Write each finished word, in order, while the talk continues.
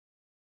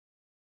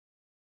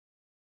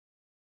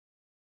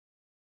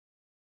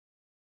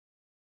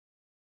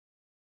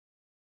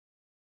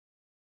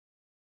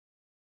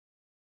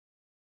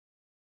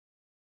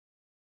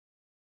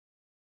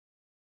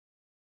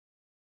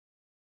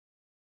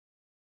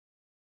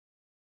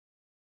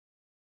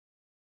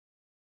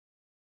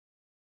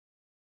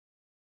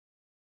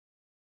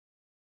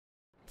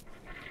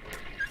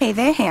Hey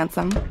there,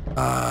 handsome.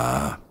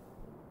 Hi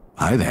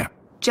there.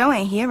 Joe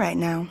ain't here right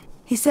now.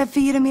 He said for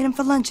you to meet him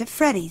for lunch at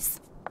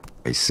Freddy's.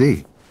 I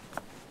see.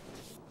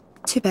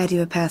 Too bad you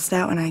were passed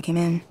out when I came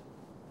in.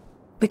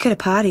 We could have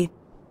partied.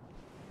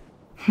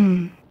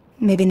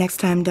 Maybe next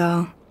time,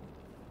 doll.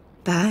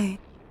 Bye.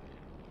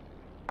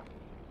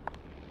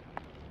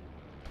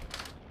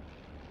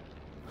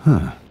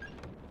 Huh.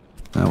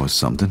 That was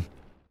something.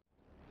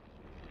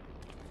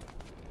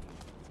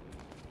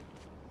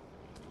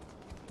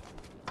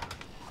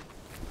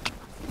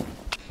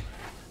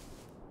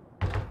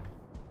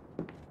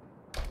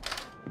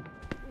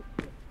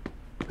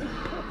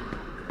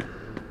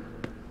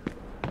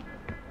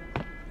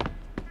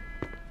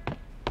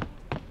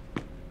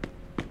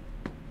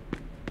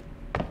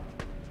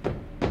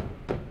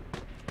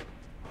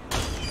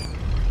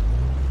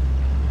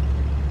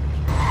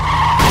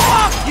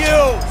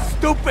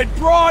 Stupid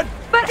broad!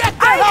 But get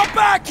the hell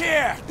back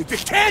here! If you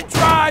can't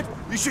drive,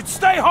 you should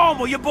stay home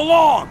where you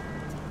belong!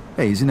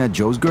 Hey, isn't that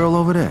Joe's girl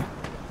over there?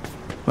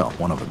 Well,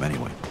 one of them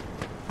anyway.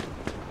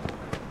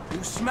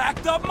 You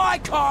smacked up my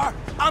car,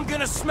 I'm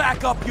gonna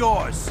smack up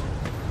yours.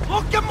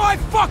 Look at my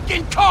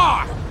fucking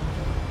car!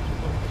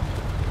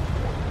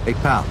 Hey,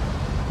 pal,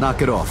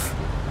 knock it off.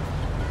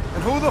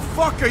 And who the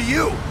fuck are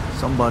you?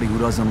 Somebody who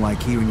doesn't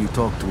like hearing you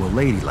talk to a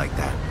lady like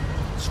that.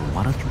 So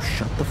why don't you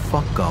shut the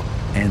fuck up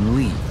and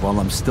leave while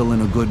I'm still in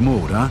a good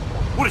mood, huh?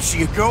 What, is she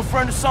your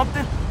girlfriend or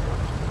something?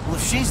 Well,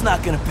 if she's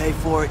not gonna pay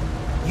for it,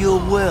 you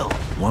will.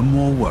 One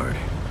more word,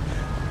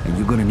 and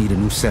you're gonna need a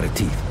new set of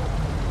teeth.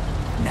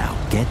 Now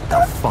get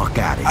the fuck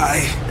out of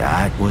here.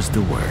 That was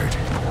the word.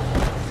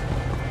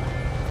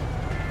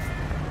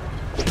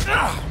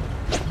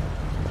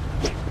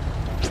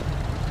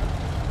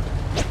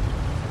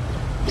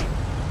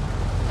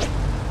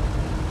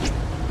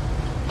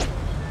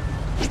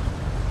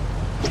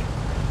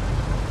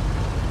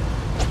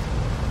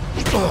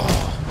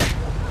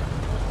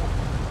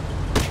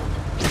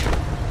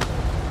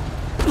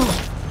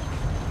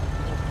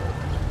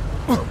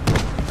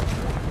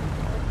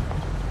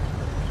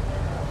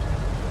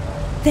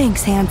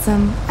 Thanks,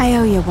 handsome. I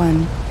owe you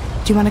one.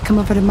 Do you want to come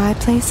over to my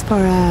place for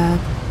a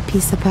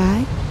piece of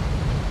pie?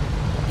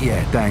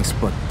 Yeah, thanks,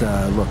 but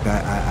look,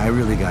 I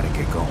really gotta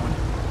get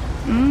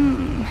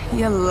going.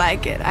 You'll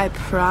like it, I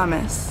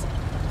promise.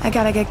 I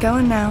gotta get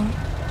going now.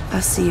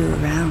 I'll see you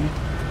around.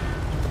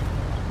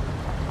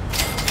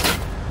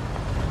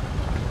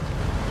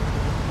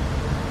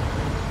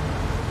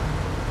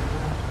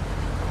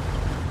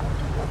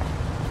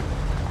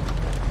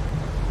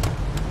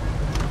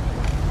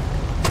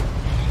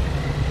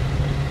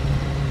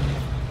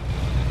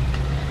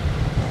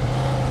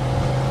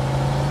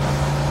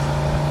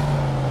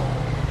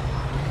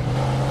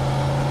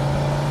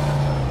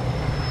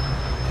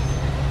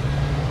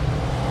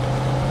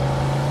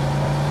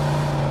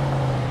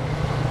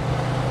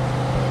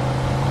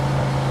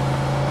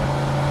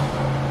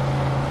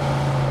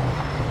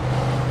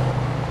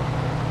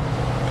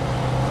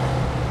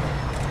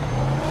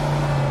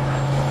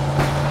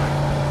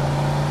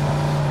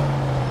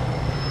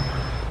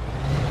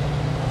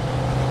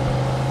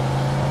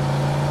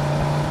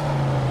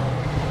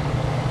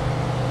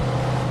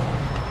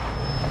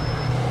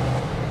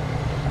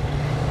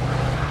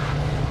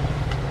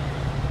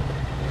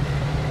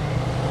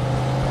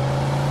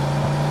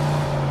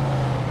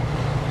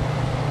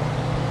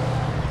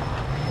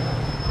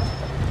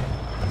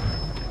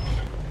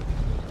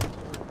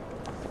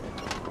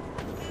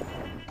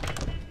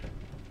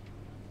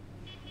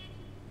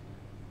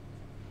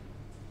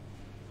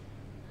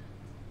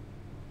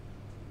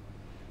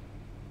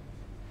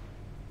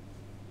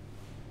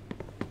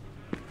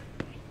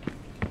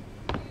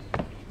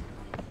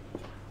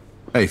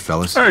 Hey,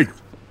 fellas. Hey!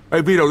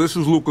 Hey, Vito, this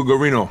is Luca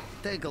Garino.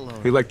 Take a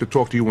look. He'd like to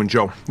talk to you and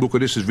Joe. Luca,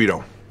 this is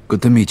Vito.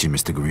 Good to meet you,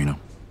 Mr. Garino.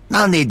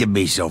 No need to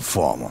be so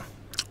formal.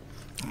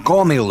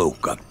 Call me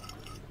Luca.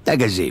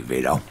 Take a seat,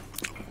 Vito.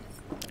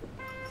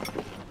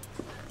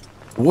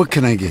 What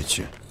can I get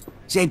you?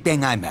 Same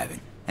thing I'm having,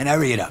 and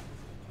hurry it up.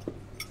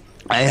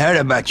 I heard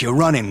about you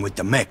running with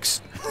the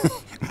mix.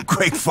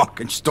 Great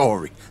fucking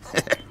story.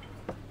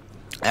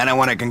 And I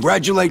want to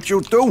congratulate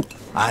you, too,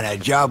 on a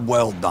job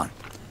well done.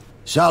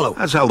 Salute.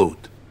 Salute.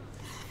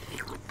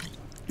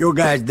 You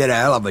guys did a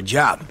hell of a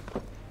job.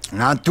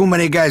 Not too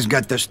many guys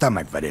got the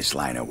stomach for this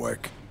line of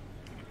work.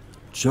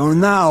 So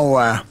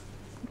now,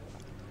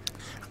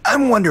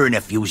 I'm wondering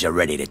if yous are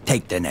ready to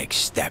take the next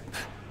step.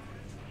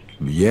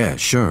 Yeah,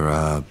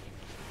 sure.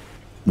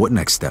 What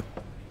next step?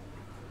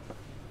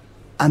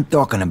 I'm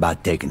talking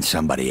about taking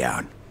somebody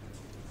out.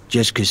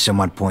 Just 'cause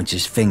someone points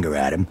his finger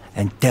at him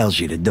and tells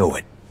you to do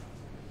it.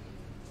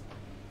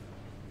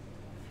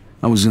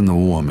 I was in the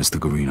war, Mr.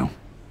 Garino.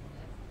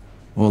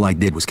 All I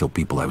did was kill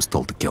people I was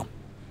told to kill.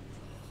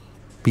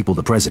 People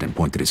the president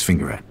pointed his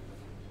finger at.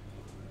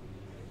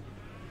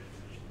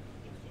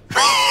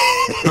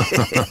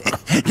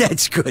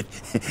 That's good.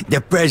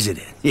 The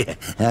president. Yeah,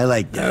 I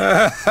like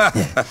that.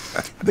 Yeah.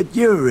 But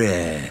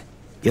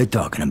you're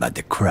talking about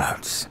the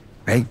crowds,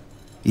 right?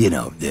 You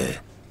know, the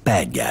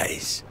bad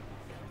guys.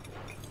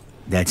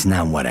 That's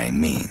not what I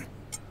mean.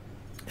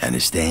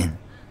 Understand?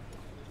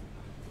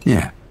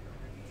 Yeah,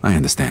 I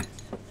understand.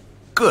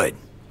 Good.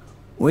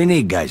 We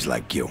need guys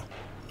like you.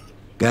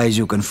 Guys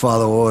who can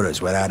follow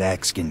orders without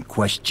asking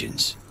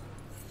questions.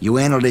 You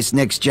handle this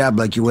next job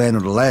like you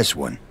handled the last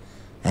one,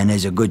 and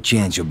there's a good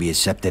chance you'll be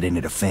accepted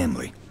into the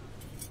family.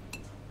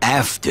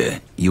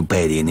 After you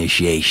pay the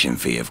initiation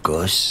fee, of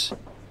course.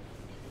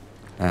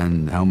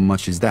 And how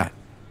much is that?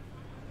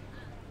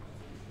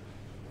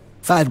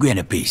 $5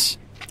 apiece.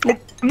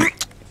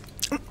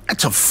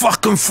 That's a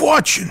fucking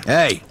fortune.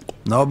 Hey,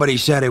 nobody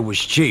said it was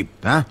cheap,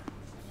 huh?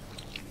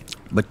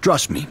 But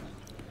trust me,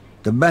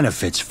 the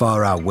benefits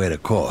far outweigh the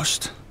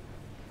cost.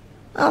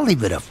 I'll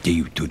leave it up to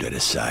you two to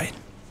decide.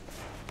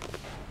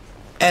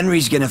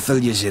 Henry's gonna fill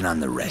you in on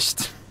the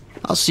rest.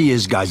 I'll see you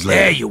guys later.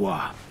 There you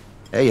are.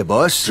 Hey,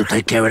 boss. You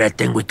take care of that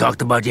thing we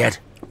talked about yet?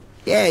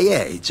 Yeah,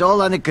 it's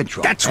all under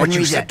control. That's what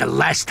you said the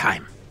last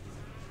time.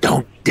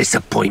 Don't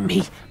disappoint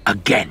me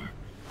again.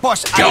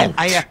 Boss, Don't.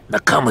 Now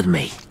come with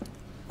me.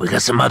 We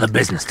got some other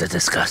business to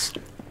discuss.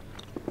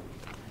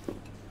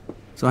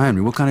 So,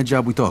 Henry, what kind of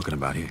job we talking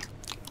about here?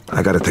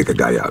 I gotta take a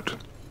guy out.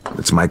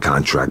 It's my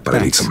contract, but I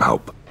need Thanks. some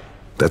help.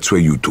 That's where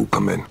you two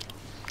come in.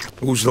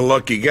 Who's the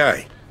lucky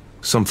guy?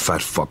 Some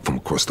fat fuck from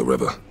across the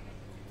river.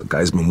 The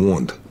guy's been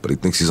warned, but he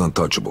thinks he's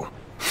untouchable.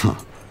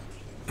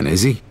 And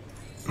is he?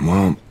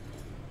 Well,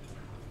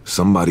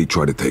 somebody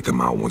tried to take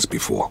him out once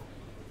before.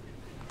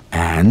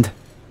 And?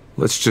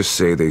 Let's just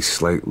say they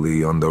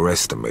slightly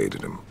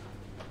underestimated him.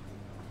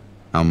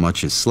 How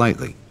much is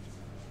slightly?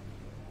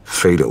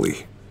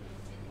 Fatally.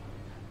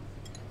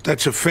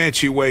 That's a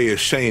fancy way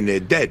of saying they're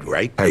dead,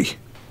 right? Hey,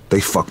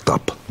 they fucked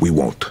up. We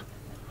won't.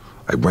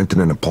 I rented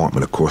an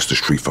apartment across the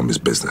street from his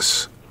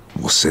business.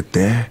 We'll sit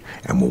there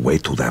and we'll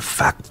wait till that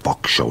fat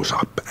fuck shows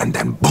up, and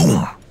then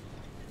boom!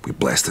 We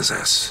blast his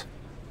ass.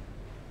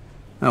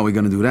 How are we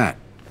gonna do that?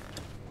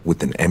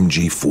 With an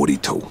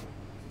MG-42.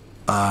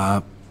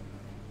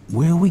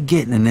 Where are we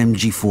getting an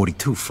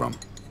MG-42 from?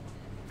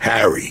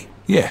 Harry.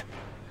 Yeah.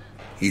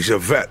 He's a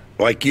vet,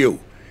 like you.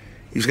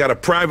 He's got a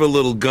private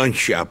little gun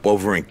shop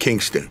over in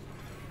Kingston.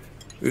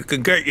 You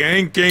can get you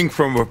anything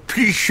from a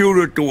pea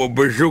shooter to a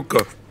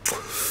bazooka.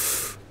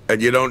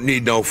 And you don't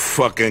need no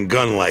fucking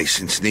gun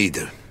license,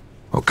 neither.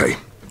 Okay,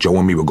 Joe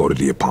and me will go to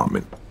the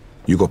apartment.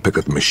 You go pick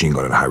up the machine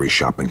gun at Harry's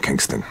shop in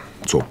Kingston.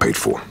 It's all paid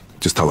for.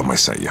 Just tell him I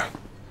sent you.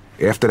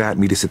 After that,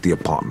 meet us at the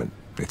apartment.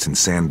 It's in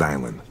Sand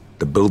Island.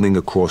 The building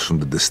across from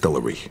the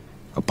distillery.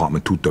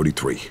 Apartment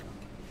 233.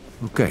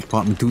 Okay,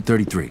 apartment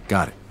 233.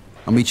 Got it.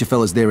 I'll meet you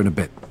fellas there in a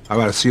bit. I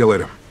gotta see you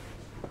later.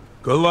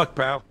 Good luck,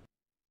 pal.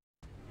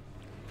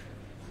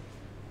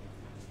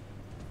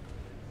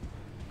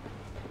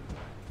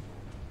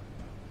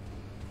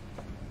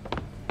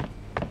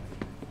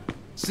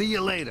 See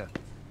you later.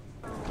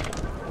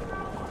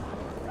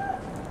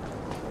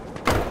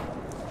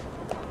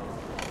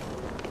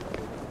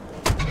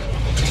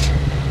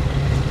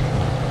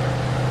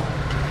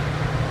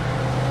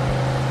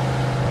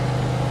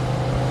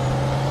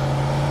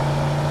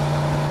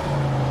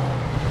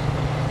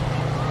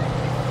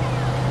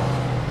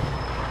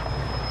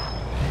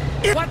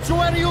 Watch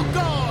where you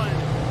going!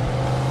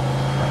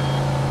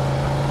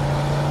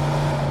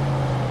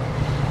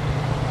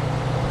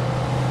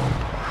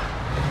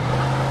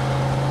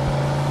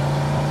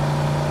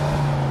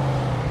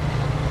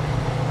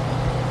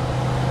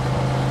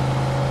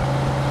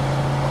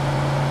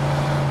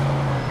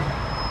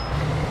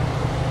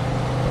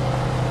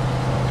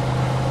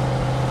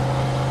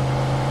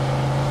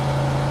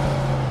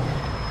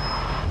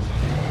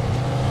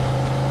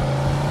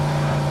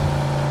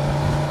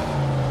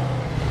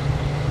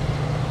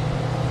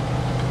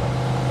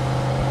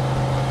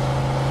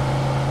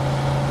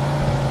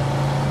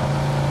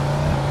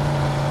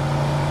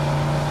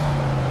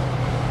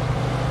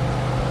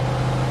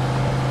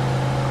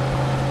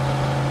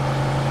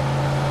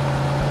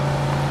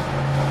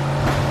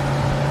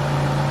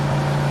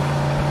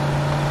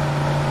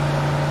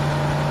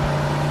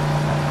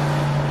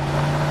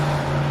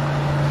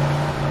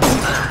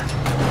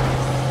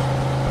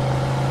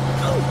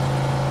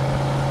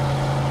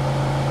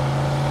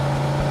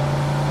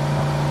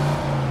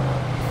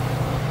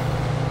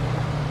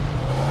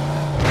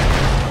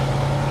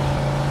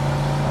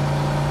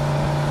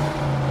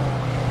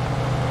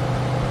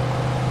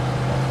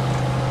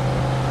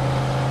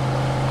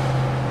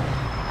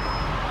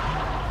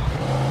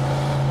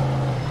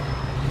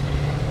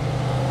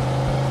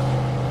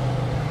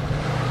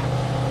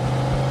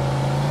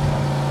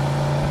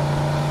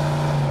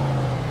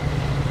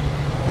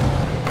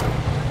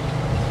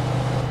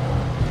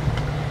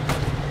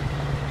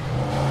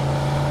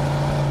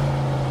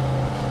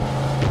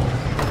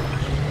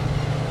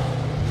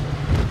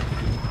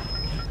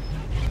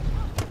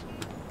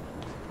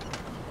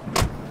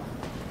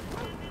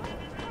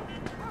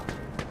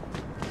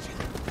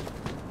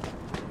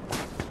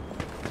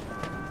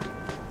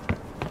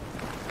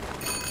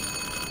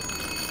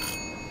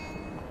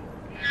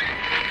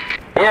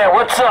 Yeah,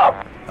 what's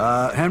up?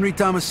 Henry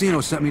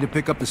Tomasino sent me to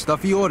pick up the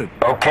stuff he ordered.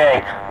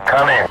 Okay,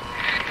 come in.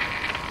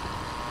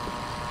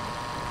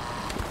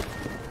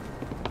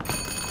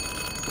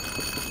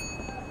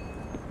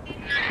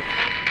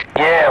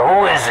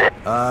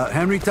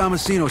 Henry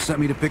Tomasino sent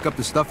me to pick up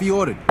the stuff he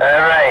ordered. All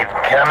right,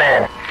 come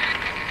in.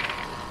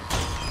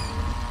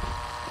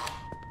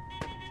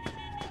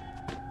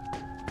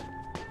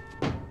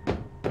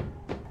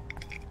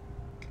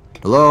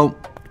 Hello?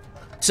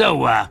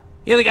 So,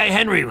 you're the guy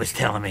Henry was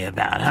telling me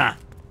about, huh?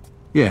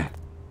 Yeah.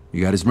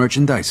 You got his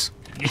merchandise?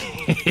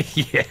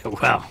 Yeah,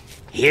 well,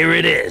 here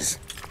it is.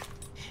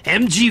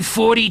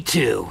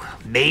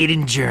 MG42, made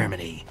in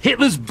Germany.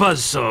 Hitler's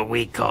buzzsaw,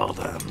 we called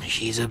them.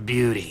 She's a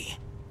beauty.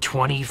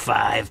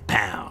 25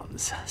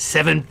 pounds,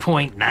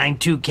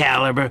 7.92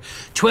 caliber,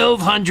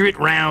 1,200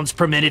 rounds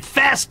per minute,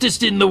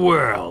 fastest in the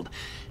world.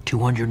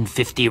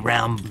 250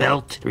 round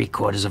belt,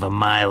 3/4 of a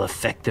mile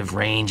effective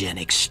range, and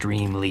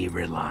extremely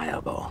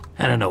reliable.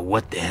 I don't know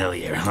what the hell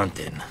you're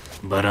hunting,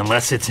 but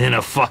unless it's in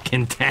a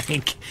fucking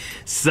tank,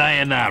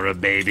 sayonara,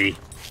 baby.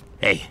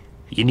 Hey,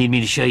 you need me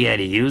to show you how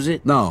to use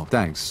it? No,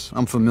 thanks.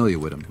 I'm familiar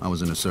with him. I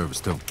was in the service,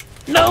 too.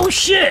 No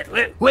shit!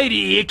 Wait,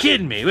 you're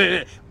kidding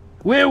me.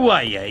 Where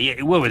were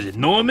you? What was it,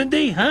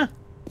 Normandy, huh?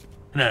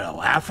 No,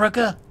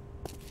 Africa?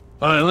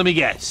 Let me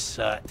guess.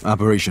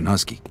 Operation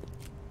Husky.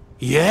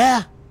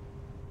 Yeah?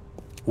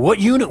 What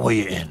unit were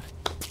you in?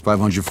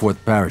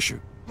 504th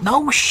Parachute.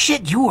 No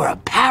shit, you were a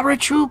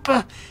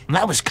paratrooper?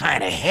 That was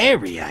kinda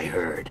hairy, I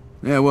heard.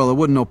 Yeah, well, it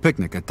wasn't no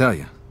picnic, I tell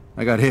you.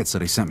 I got hit, so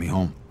they sent me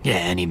home. Yeah,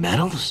 any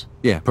medals?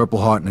 Yeah,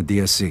 Purple Heart and a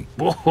DSC.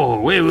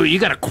 Whoa, wait, you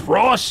got a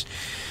cross?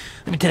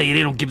 Let me tell you,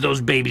 they don't give those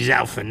babies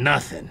out for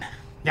nothing.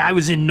 I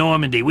was in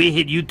Normandy. We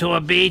hit Utah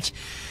Beach.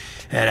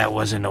 Yeah, that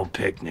wasn't no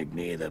picnic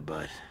neither,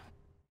 but...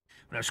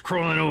 when I was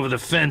crawling over the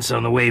fence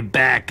on the way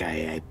back,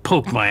 I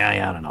poked my eye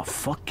out on a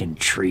fucking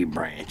tree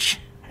branch.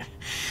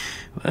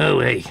 Well,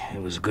 hey,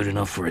 it was good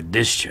enough for a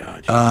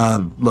discharge.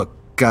 Look,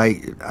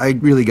 I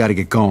really gotta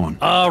get going.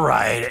 All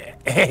right.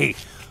 Hey,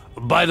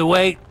 by the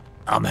way,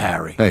 I'm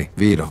Harry. Hey,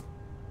 Vito.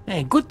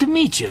 Hey, good to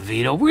meet you,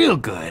 Vito. Real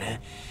good.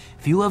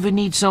 If you ever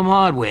need some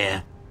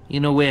hardware, you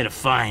know where to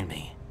find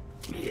me.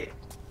 Yeah.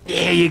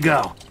 There you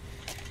go.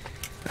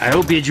 I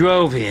hope you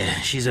drove here.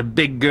 She's a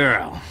big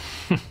girl.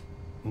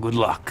 Good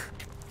luck.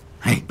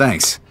 Hey,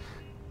 thanks.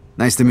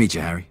 Nice to meet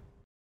you, Harry.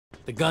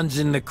 The gun's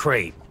in the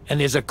crate, and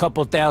there's a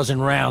couple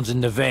thousand rounds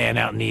in the van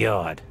out in the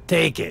yard.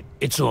 Take it.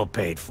 It's all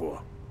paid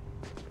for.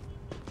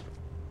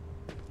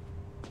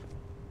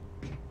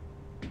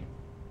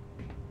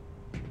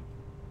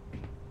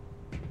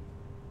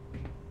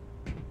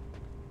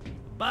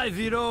 Bye,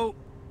 Vito.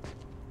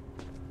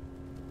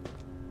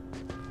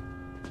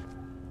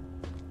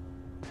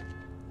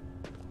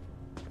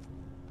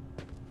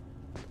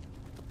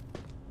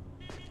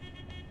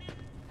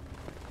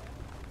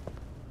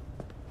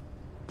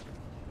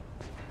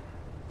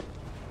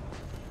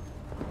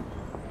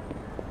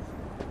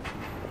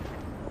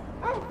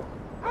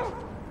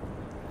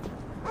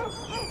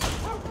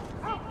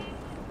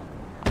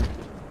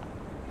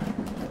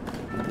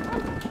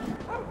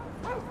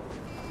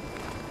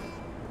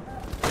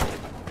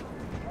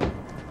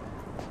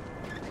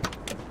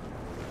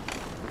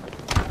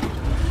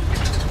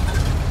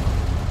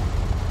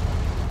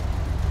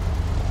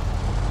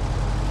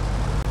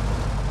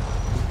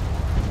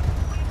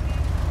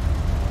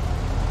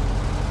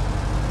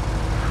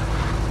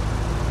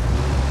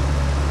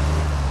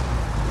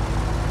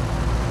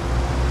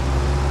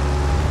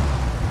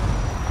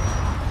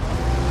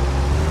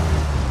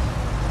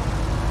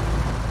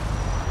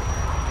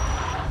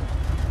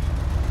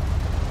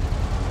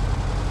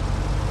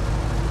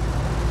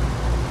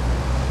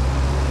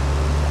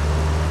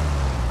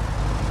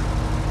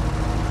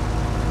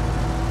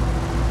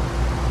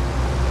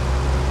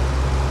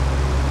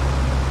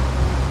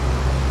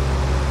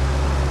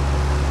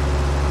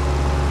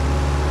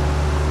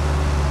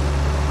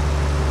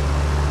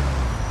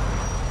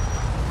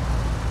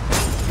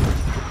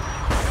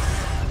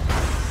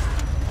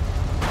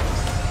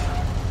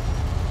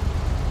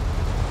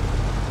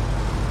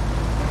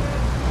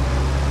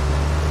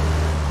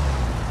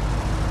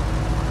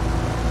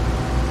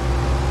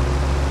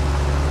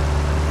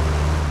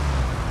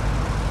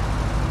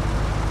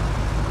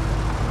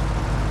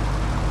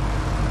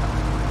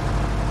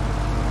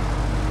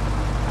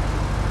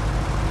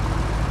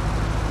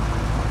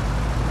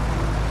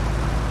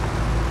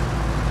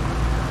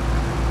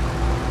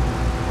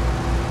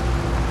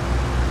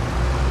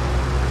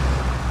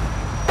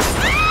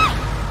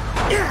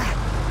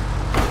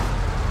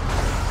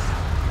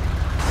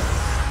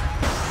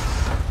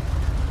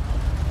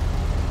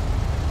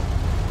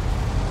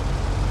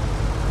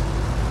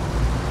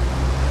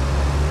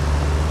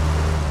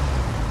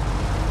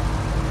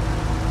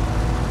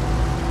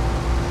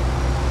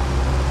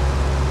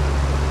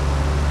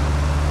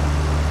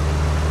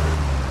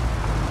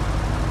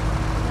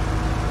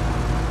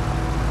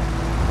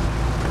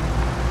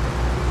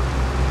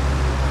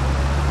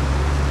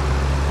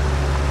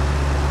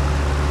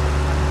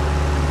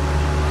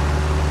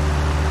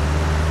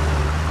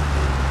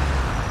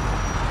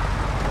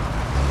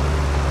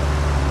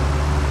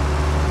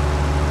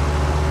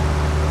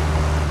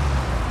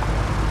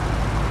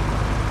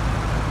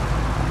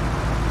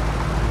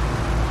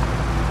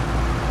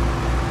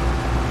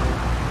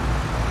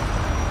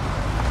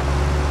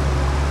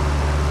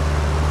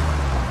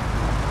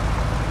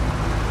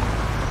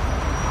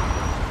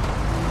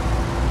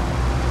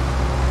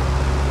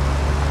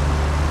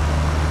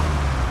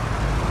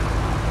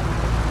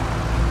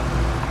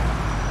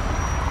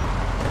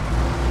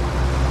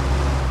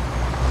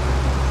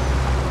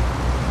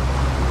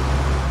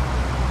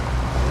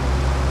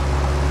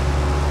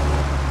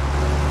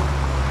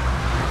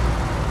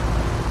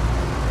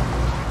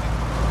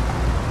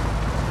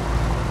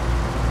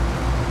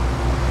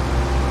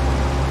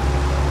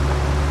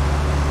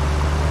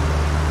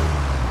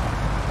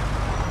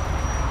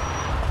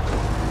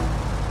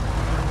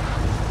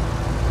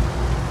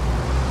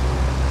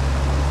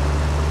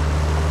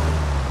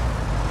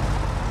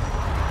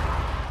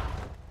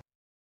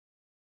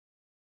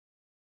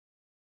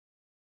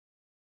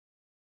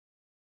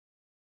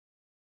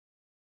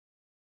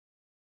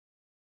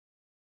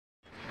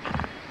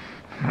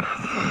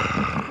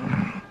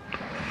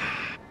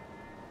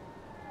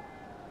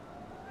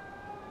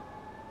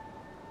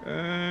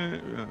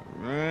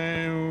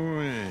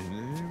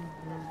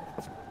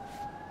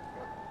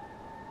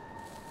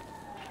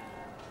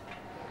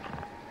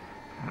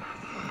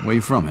 Where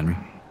you from, Henry?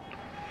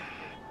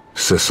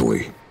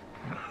 Sicily.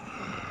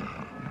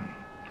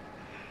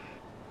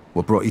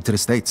 What brought you to the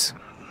States?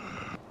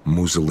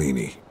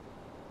 Mussolini.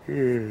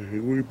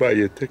 We buy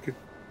you a ticket.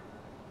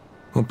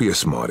 Don't be a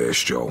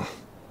smart-ass, Joe.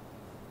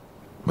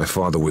 My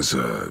father was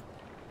a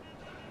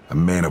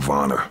man of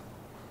honor.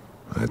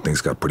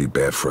 Things got pretty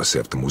bad for us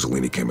after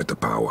Mussolini came into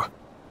power.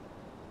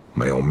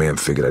 My old man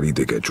figured I'd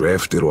either get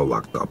drafted or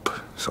locked up,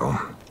 so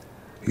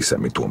he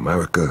sent me to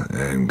America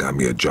and got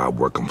me a job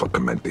working for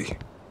Clementi.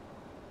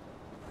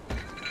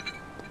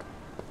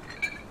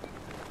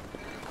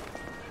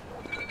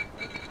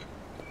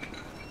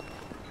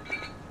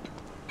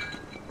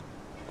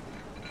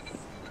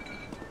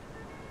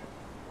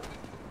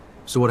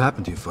 So what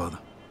happened to your father?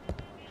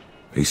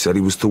 He said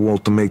he was too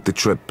old to make the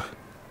trip.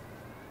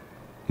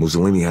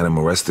 Mussolini had him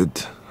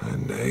arrested,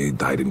 and he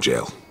died in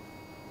jail.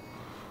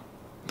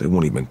 They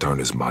won't even turn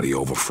his body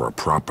over for a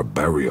proper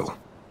burial.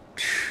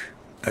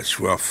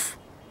 That's rough.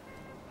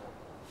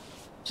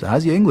 So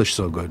how's your English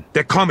so good?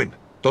 They're coming!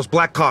 Those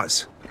black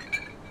cars!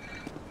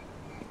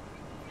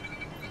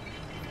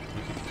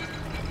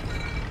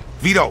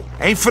 Vito,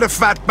 aim for the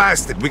fat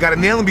bastard. We gotta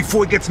nail him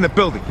before he gets in the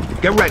building.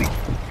 Get ready.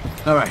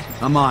 All right,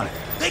 I'm on it.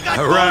 They got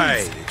All guns! right,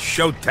 it's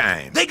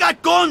showtime. They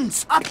got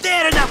guns! Up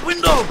there in that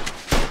window!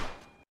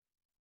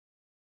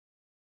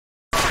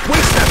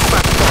 Waste that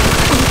fat fuck!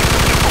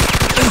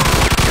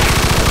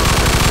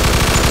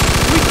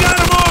 We got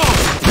them all!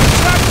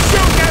 Stop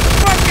shooting that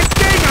fucking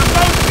thing! I'm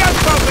loading up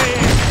over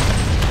here!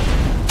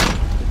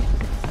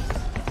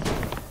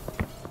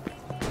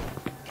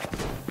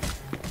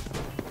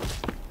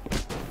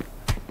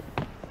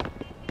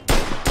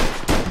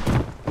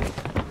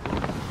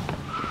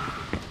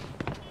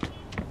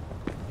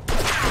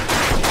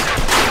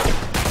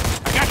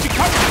 I got you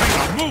covered,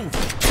 Vito. Move!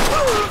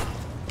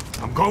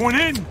 I'm going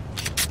in!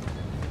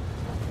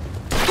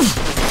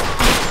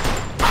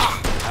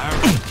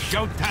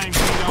 Showtime,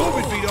 Vito! Move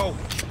it, Vito!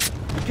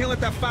 We can't let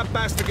that fat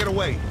bastard get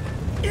away.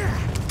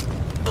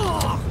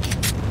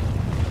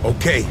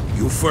 Okay,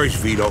 you first,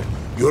 Vito.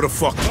 You're the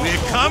fuck. We're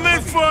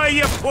coming for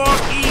you,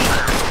 Porky!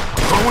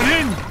 Going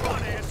in!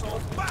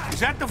 Is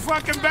that the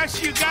fucking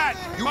best you got?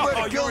 You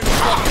better kill you're him,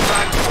 fucking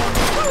man.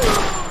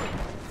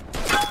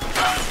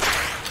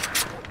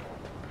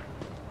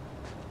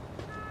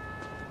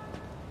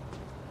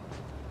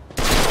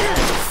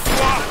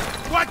 Fuck!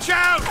 Watch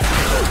out!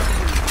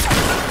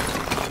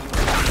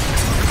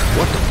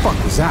 What the fuck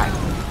was that?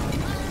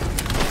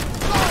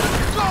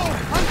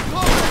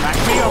 Back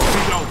me up,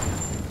 Vito!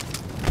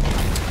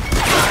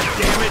 God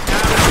damn it, now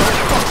the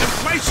fucking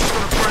place is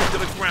gonna burn to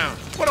the ground!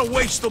 What a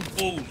waste of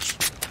booze!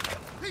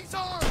 He's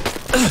armed!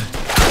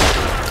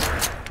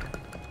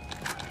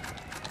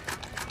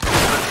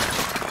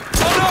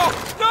 Oh no!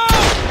 No!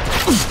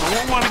 I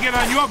won't want to get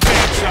on your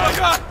bad side. Oh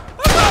God!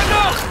 Oh God,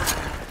 no!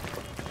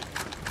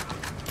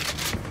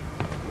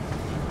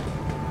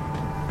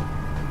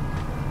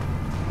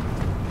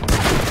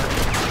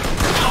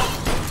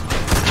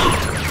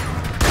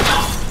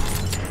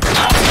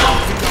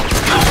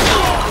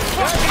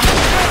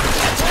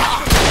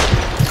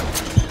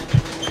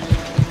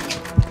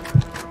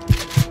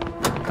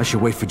 I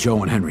should wait for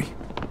Joe and Henry.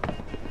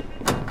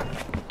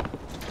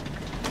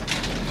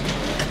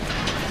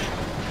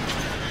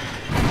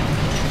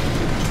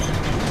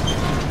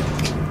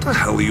 What the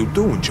hell are you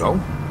doing, Joe?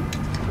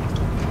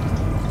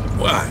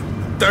 What?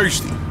 I'm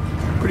thirsty.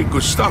 Pretty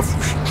good stuff.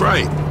 We should try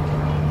it.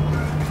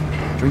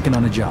 Drinking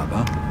on the job,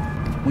 huh?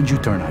 When'd you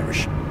turn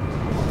Irish?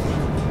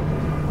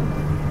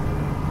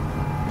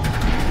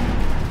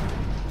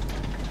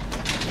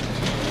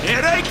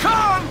 Here they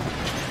come!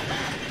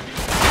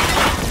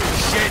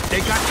 Shit, they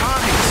got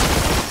Tommies!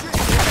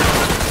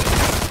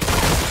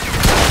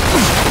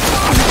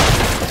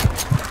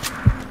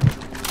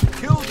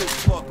 Kill this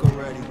fuck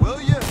already,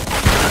 will you?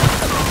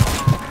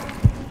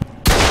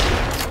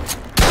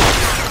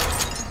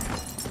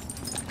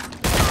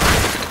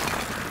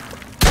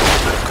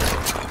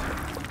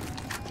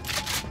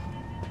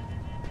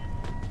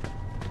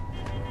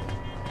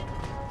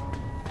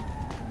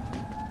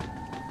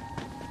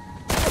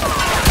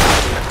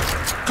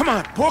 Come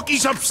on,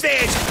 Porky's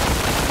upstairs!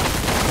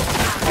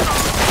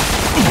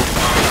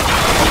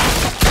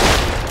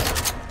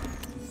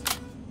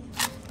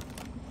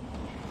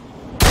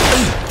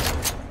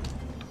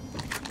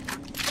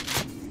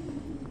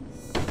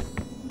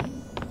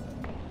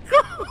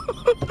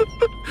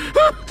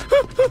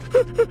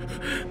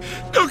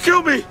 Don't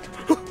kill me!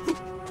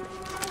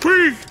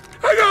 Please!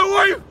 I got a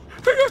wife!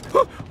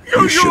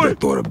 You should have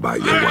thought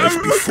about your wife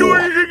Do before.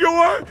 anything you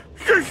want!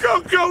 Just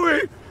don't kill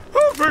me!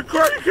 Oh, for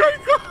Christ's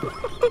sake!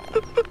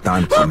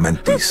 Don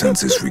Clementi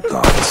sends his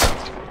regards.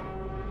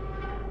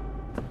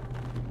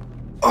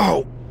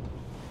 Oh!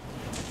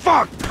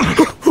 Fuck!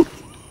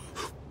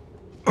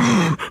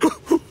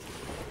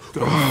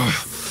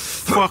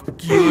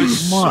 Fuck you!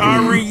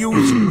 Sorry, you...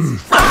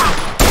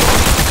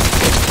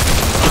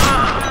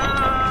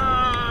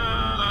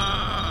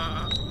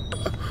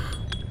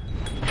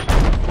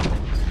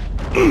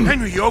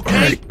 Henry, you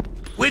okay?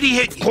 Where'd he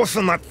hit Of you? course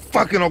I'm not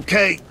fucking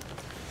okay.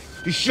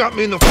 He shot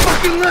me in the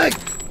fucking leg!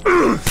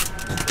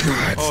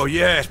 God. Oh,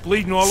 yeah, it's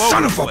bleeding all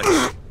Son over the of a...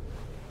 place.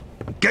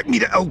 Get me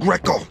to El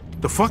Greco.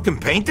 The fucking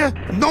painter?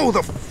 No,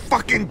 the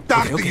fucking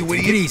doctor, Okay, you take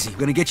idiot. it easy. We're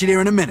gonna get you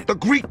there in a minute. The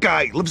Greek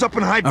guy lives up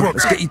in Highbrook. All right,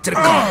 let's get you to the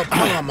car.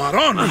 Oh,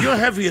 Marona, you're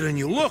heavier than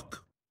you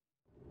look.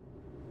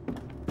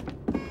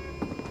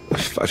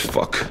 Fat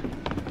fuck.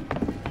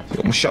 He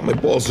almost shot my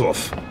balls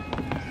off.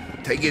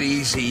 Take it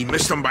easy.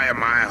 Missed him by a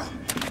mile.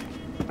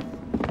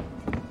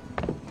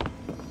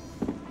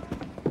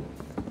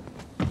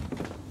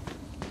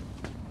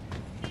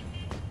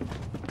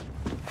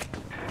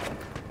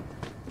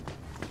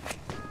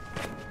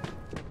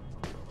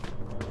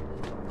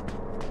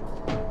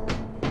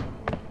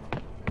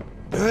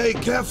 Hey,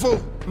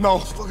 careful. No,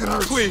 Fucking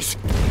hurts. please.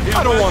 Yeah,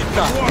 I don't well, want you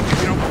that. can walk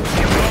if you don't want to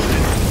get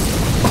welded.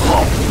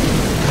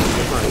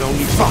 I don't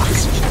need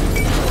fucks.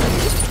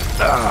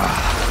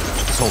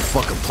 This whole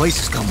fucking place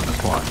is coming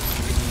apart.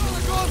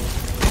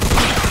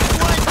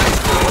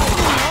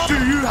 Do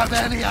you have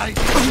any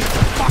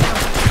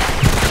idea?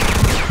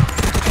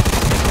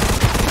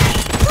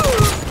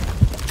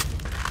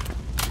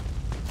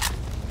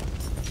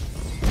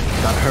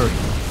 Gotta hurry.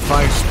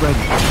 Fire's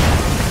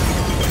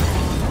spreading.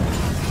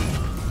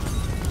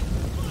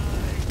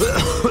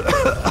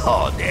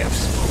 Oh, damn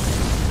smoke.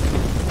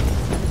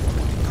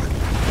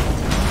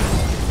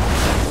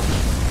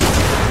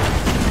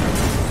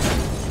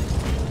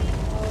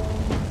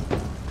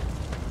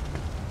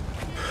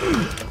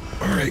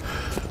 All right.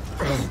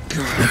 Oh,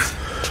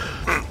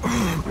 God.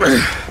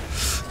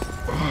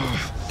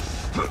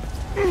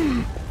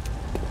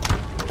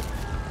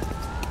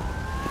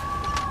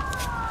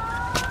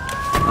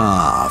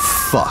 Ah,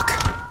 fuck.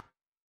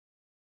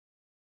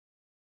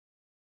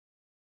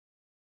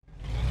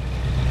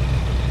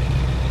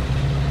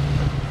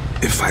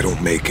 If I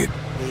don't make it,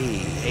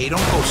 Hey,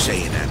 don't go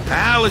saying that,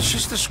 pal. It's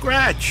just a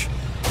scratch.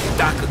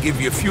 Doc will give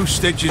you a few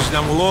stitches,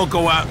 then we'll all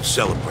go out and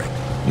celebrate.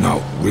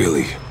 no,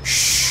 really.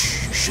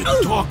 Shh, you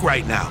shouldn't talk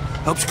right now.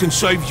 Helps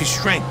conserve your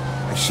strength.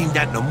 I seen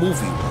that in a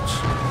movie once.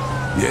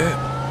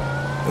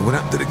 Yeah? And what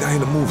happened to the guy in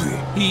the movie?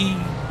 He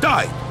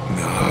died.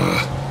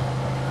 Nah.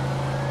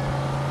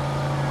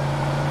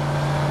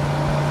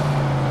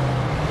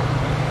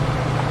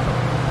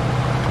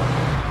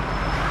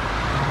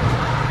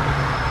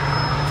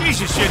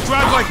 Jesus, you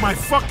drive like my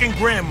fucking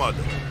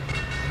grandmother.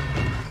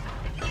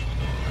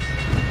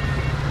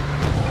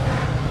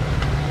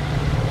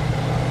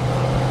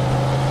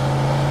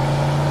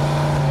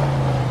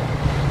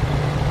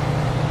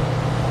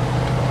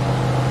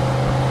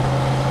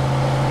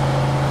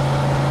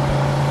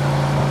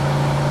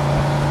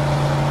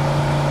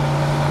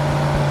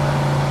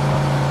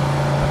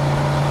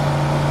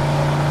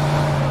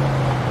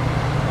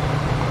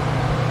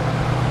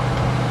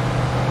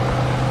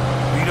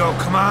 Vito,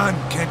 come on.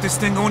 Can't this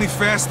thing go any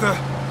faster?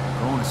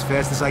 Going as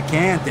fast as I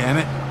can, damn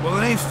it. Well,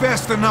 it ain't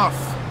fast enough.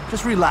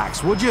 Just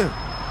relax, would you?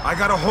 I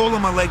got a hole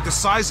in my leg the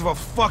size of a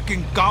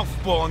fucking golf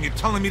ball, and you're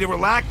telling me to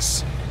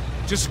relax?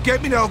 Just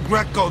get me to El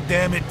Greco,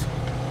 damn it.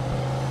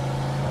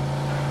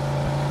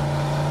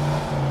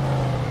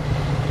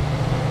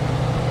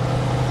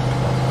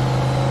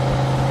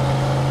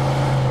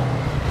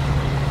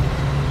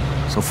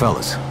 So,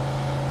 fellas,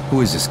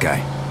 who is this guy?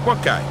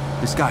 What guy?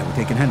 This guy we're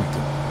taking Henry to.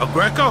 El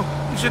Greco?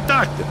 He's a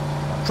doctor.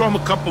 Throw him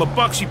a couple of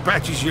bucks, he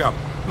patches you up.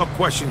 No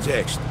questions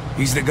asked.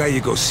 He's the guy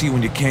you go see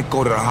when you can't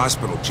go to the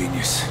hospital,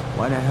 genius.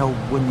 Why the hell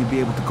wouldn't you be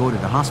able to go to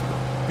the hospital?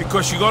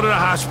 Because you go to the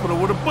hospital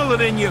with a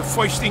bullet in you,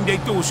 first thing they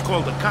do is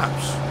call the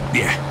cops.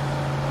 Yeah.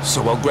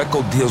 So El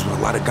Greco deals with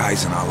a lot of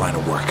guys in our line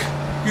of work.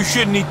 You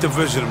shouldn't need to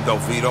visit him, though,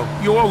 Vito.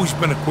 You've always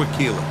been a quick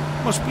healer.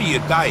 Must be your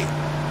diet.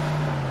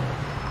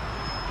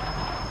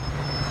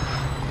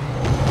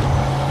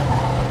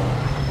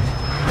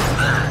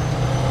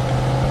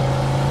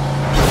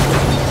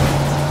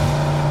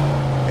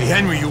 Hey,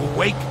 Henry, you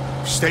awake?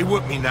 Stay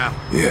with me now.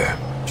 Yeah.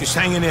 Just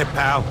hang in there,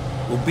 pal.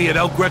 We'll be at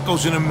El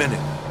Greco's in a minute.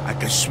 I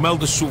can smell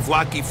the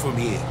souvlaki from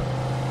here.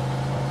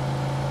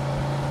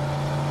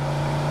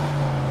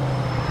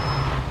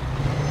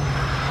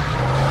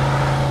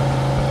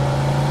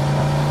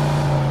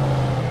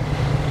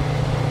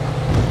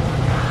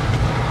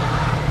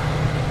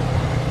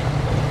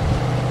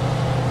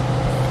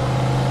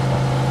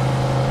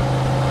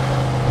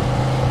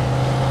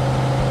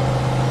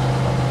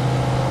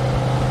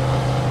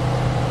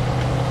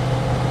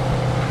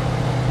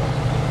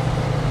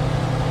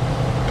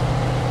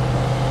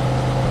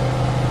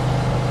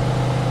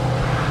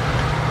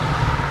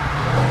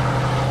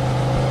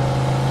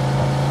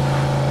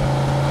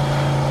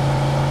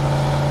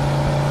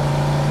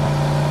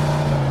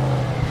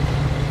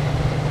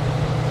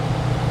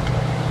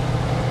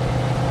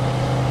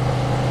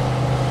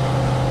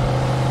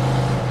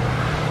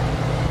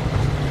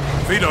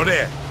 Vito,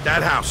 there.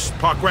 That house.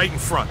 Park right in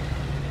front.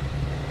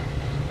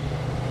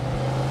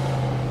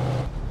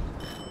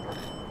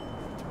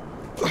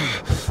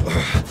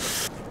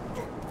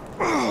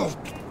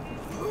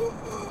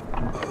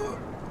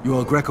 You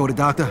El Greco the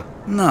doctor?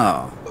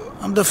 No,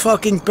 I'm the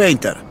fucking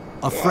painter.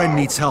 A friend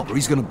needs help or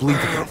he's gonna bleed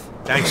to death.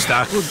 Thanks,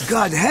 Doc. Good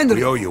God, Henry.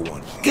 We owe you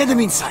one. Get him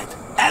inside.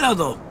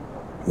 Hello.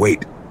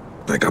 Wait.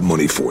 I got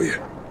money for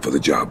you. For the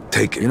job.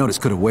 Take it. You know, this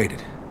could have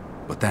waited.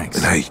 But thanks.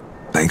 And hey,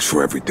 thanks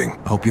for everything.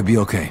 I hope you'll be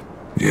okay.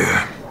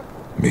 Yeah,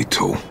 me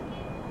too.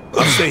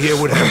 I'll stay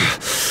here with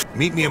Henry.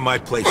 Meet me in my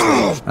place.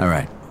 All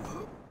right.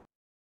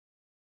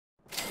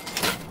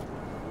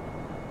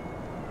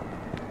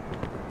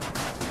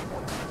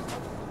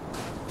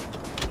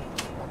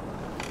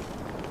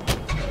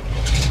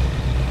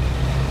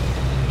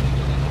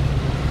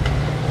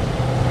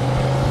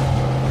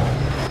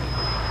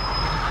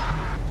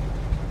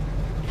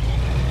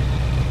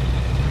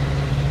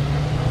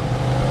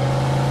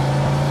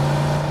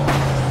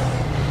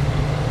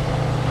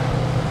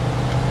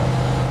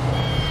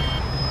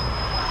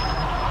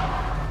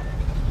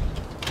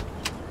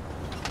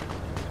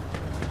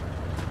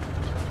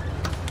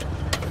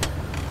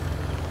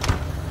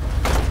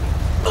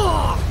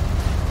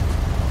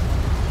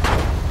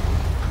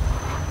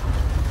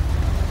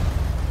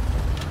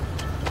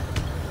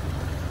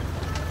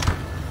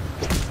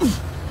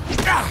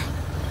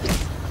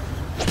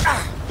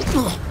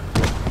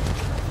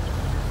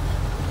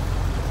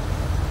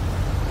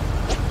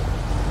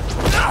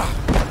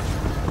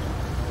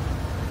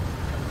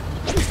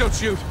 Don't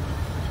shoot.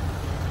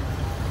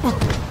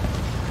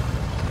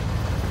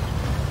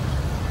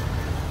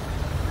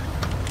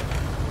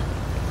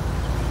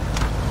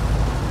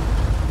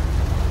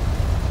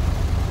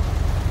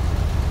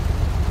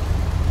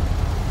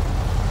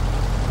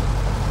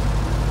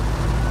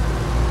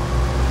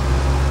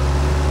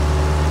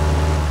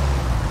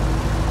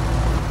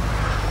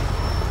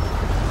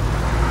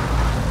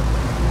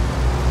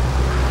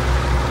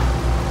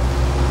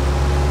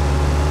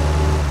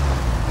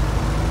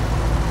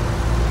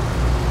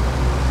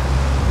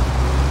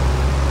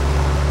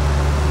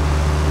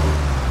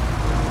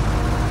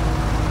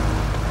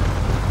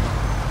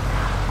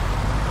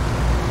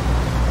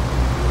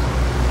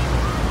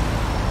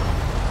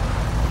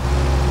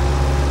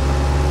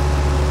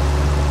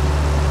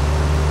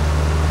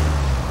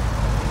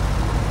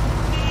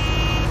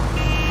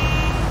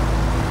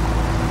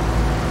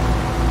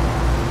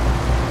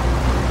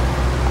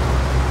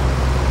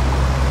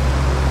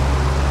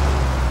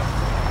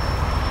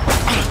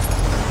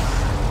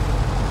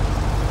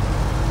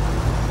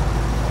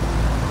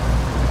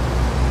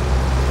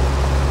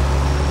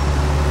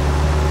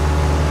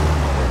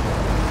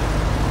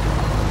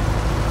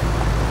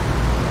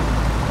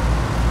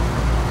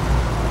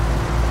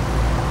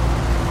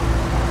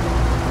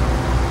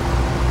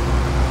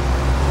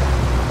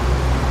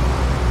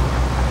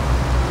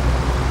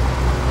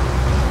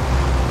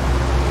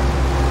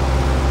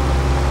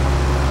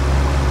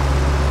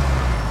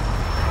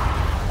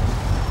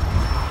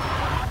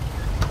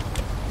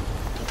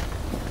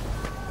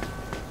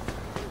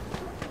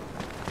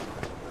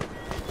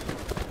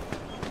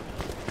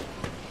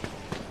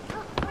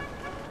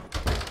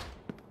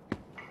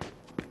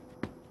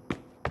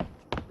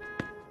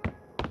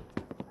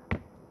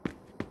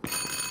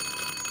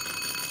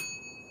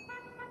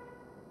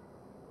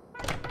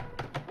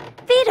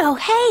 Vito,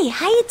 hey,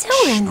 how you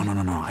doing?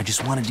 No. I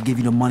just wanted to give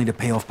you the money to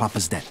pay off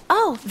Papa's debt.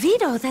 Oh,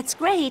 Vito, that's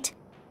great.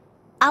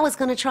 I was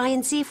gonna try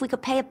and see if we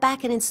could pay it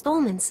back in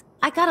installments.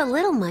 I got a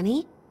little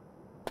money.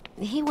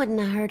 He wouldn't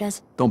have hurt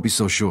us. Don't be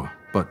so sure,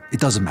 but it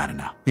doesn't matter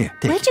now. Here,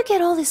 take Where'd you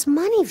get all this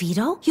money,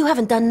 Vito? You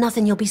haven't done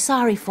nothing you'll be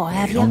sorry for,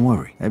 have you? Don't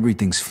worry.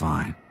 Everything's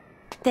fine.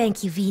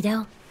 Thank you,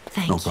 Vito.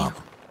 Thank you. No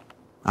problem.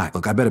 All right,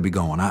 look, I better be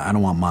going. I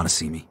don't want Ma to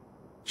see me.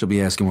 She'll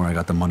be asking where I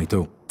got the money,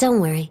 too. Don't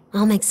worry.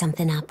 I'll make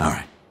something up. All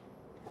right.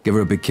 Give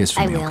her a big kiss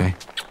for me, will. okay?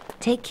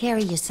 Take care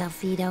of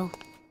yourself, Vito.